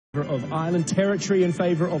Of Ireland, territory in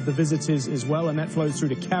favour of the visitors as well, and that flows through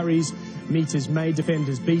to carries, meters made,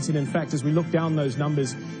 defenders beaten. In fact, as we look down those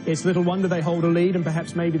numbers, it's little wonder they hold a lead, and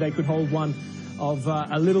perhaps maybe they could hold one of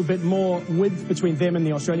a little bit more width between them and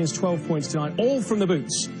the Australians. 12 points to 9, all from the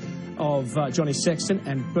boots of Johnny Sexton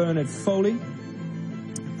and Bernard Foley.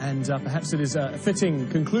 And perhaps it is a fitting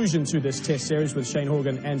conclusion to this test series with Shane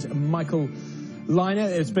Horgan and Michael Lynagh.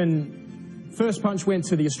 It's been... First punch went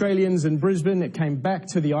to the Australians in Brisbane. It came back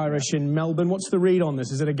to the Irish in Melbourne. What's the read on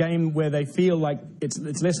this? Is it a game where they feel like it's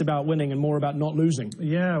less about winning and more about not losing?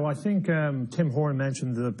 Yeah, well, I think Tim Horan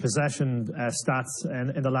mentioned the possession stats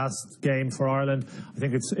in the last game for Ireland. I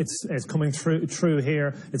think it's coming true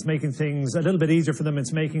here. It's making things a little bit easier for them.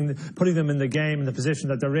 It's putting them in the game in the position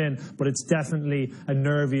that they're in. But it's definitely a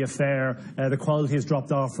nervy affair. The quality has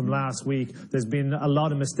dropped off from last week. There's been a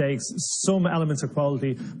lot of mistakes, some elements of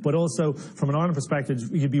quality, but also from an Ireland perspective,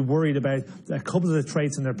 you'd be worried about a couple of the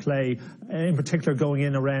traits in their play, in particular going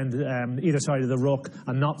in around either side of the ruck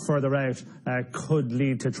and not further out, could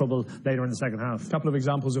lead to trouble later in the second half. A couple of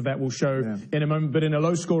examples of that we'll show in a moment, but in a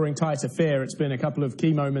low-scoring, tight affair, it's been a couple of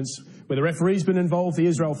key moments where the referee's been involved. The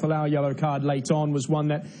Israel Folau yellow card late on was one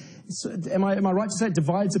that... Am I right to say it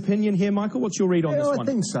divides opinion here, Michael? What's your read on this one? I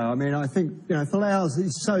think so. I mean, I think, you know, Folau's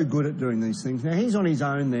is so good at doing these things. Now, he's on his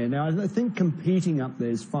own there. Now, I think competing up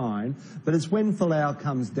there is fine, but it's when Folau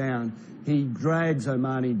comes down, he drags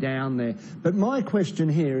O'Mahony down there. But my question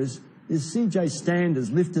here is CJ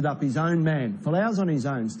Standers lifted up his own man. Folau's on his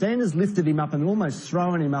own. Standers lifted him up and almost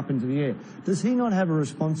thrown him up into the air. Does he not have a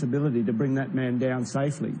responsibility to bring that man down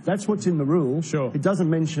safely? That's what's in the rule. Sure. It doesn't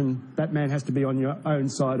mention that man has to be on your own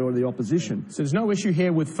side or the opposition. So there's no issue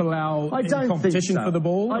here with Folau in competition for the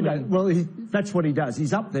ball? I don't. Well, that's what he does.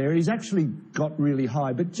 He's up there. He's actually got really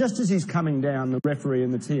high. But just as he's coming down, the referee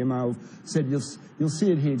and the TMO said, you'll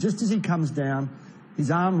see it here. Just as he comes down, his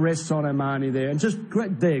arm rests on O'Mahony there and just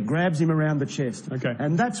grabs him around the chest. Okay.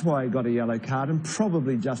 And that's why he got a yellow card, and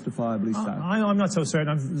probably justifiably so. I'm not so certain.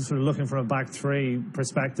 I'm sort of looking from a back three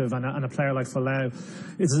perspective, and a player like Folau,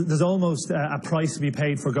 there's almost a price to be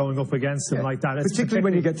paid for going up against him like that. Particularly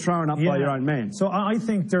when you get thrown up by your own man. So I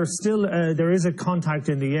think there's still there is a contact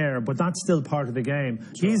in the air, but that's still part of the game.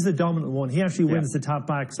 Sure. He's the dominant one. He actually wins the tap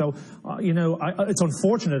back. So, you know, it's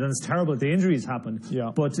unfortunate and it's terrible that the injuries happened.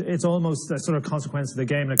 Yeah. But it's almost a sort of consequence of the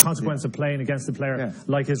game and a consequence of playing against a player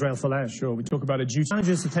like Israel Folau. Sure, we talk about a duty.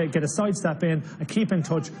 Managers to get a sidestep in and keep in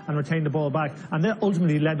touch and retain the ball back, and that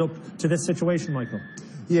ultimately led up to this situation, Michael.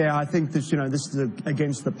 Yeah, I think this, you know, this is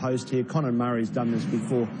against the post here. Conor Murray's done this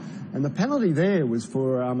before. And the penalty there was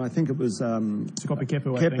for, I think it was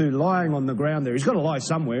Kepu lying on the ground there. He's got to lie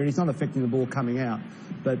somewhere, and he's not affecting the ball coming out.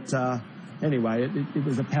 But anyway, it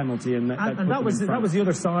was a penalty, and that was the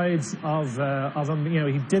other side of him. You know,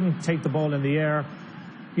 he didn't take the ball in the air.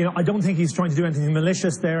 You know, I don't think he's trying to do anything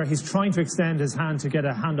malicious there. He's trying to extend his hand to get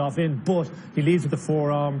a handoff in, but he leaves with the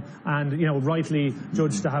forearm and, you know, rightly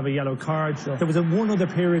judged to have a yellow card. Sure. There was one other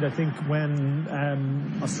period, I think, when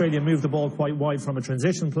Australia moved the ball quite wide from a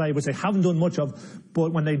transition play, which they haven't done much of,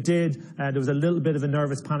 but when they did, there was a little bit of a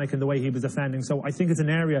nervous panic in the way he was defending. So I think it's an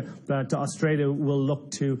area that Australia will look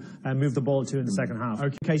to move the ball to in the second half.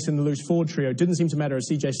 Okay, case in the loose forward trio. Didn't seem to matter as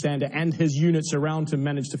CJ Stander and his units around him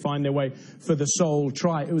managed to find their way for the sole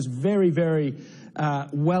try. It was very, very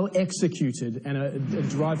well executed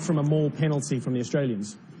and derived from a maul penalty from the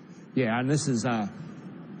Australians. Yeah, and this is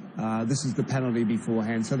the penalty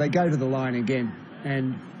beforehand. So they go to the line again,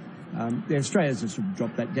 and the Australians just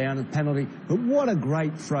dropped that down, a penalty. But what a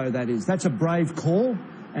great throw that is. That's a brave call,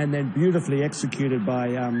 and then beautifully executed by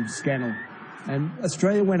Scannell. And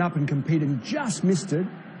Australia went up and competed and just missed it.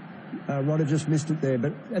 Rodder just missed it there,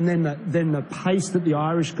 and then the pace that the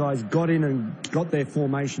Irish guys got in and got their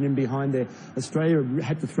formation in behind there, Australia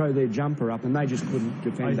had to throw their jumper up, and they just couldn't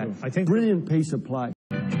defend that. I think brilliant piece of play.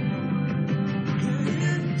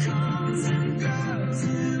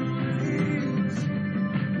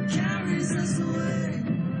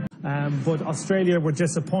 But Australia were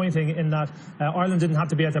disappointing in that Ireland didn't have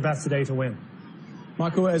to be at their best today to win.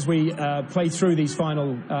 Michael, as we play through these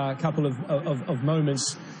final couple of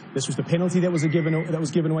moments, this was the penalty that was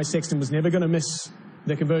given away. Sexton was never going to miss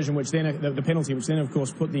the conversion, which then the penalty, which then of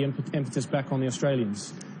course put the impetus back on the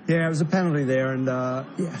Australians. Yeah, it was a penalty there, and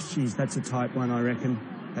yeah, geez, that's a tight one, I reckon.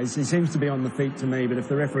 He seems to be on the feet to me, but if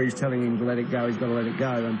the referee's telling him to let it go, he's got to let it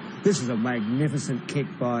go. And this is a magnificent kick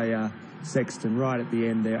by Sexton right at the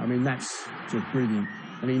end there. I mean, that's just brilliant,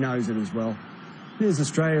 and he knows it as well. Here's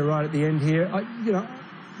Australia right at the end here. You know,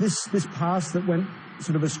 this pass that went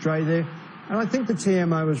sort of astray there. And I think the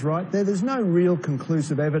TMO was right there. There's no real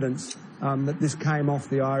conclusive evidence that this came off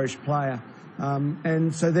the Irish player.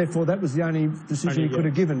 And so therefore that was the only decision he could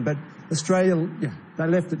have given. But Australia, they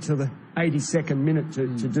left it till the 82nd minute to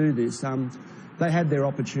do this. They had their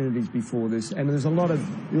opportunities before this, and there's a lot of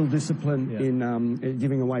ill discipline in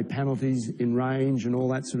giving away penalties in range and all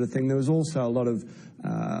that sort of thing. There was also a lot of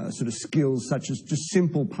sort of skills, such as just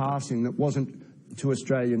simple passing that wasn't to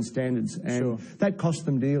Australian standards, and that cost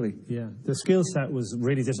them dearly. Yeah, the skill set was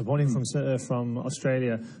really disappointing from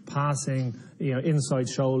Australia. Passing, inside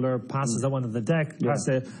shoulder, passes that went to the deck, past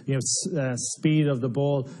the speed of the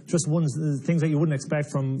ball, just things that you wouldn't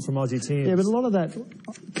expect from Aussie teams. Yeah, but a lot of that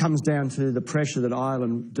comes down to the pressure that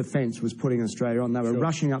Ireland defence was putting Australia on. They were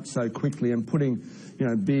rushing up so quickly and putting,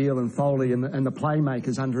 Beale and Foley and the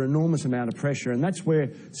playmakers under enormous amount of pressure, and that's where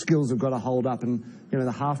skills have got to hold up. And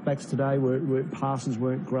the halfbacks today passes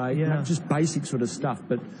weren't great. Just basic sort of stuff.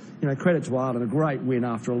 But credit to Ireland, a great win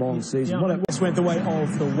after a long season. This went the way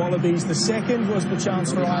of the Wallabies. The second was the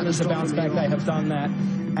chance for Ireland to bounce back. They have done that.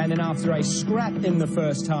 And then after a scrap in the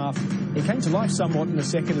first half, it came to life somewhat in the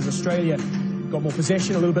second as Australia got more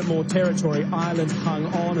possession, a little bit more territory. Ireland hung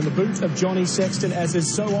on, and the boot of Johnny Sexton, as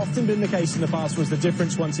has so often been the case in the past, was the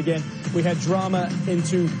difference once again. We had drama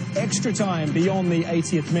into extra time beyond the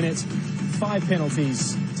 80th minute. 5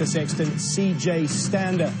 penalties to Sexton. CJ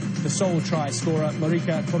Stander, the sole try scorer.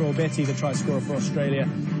 Marika Koroibete, the try scorer for Australia,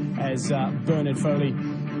 as Bernard Foley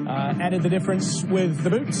added the difference with the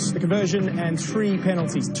boots, the conversion, and 3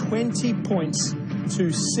 penalties. 20 points to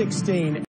 16.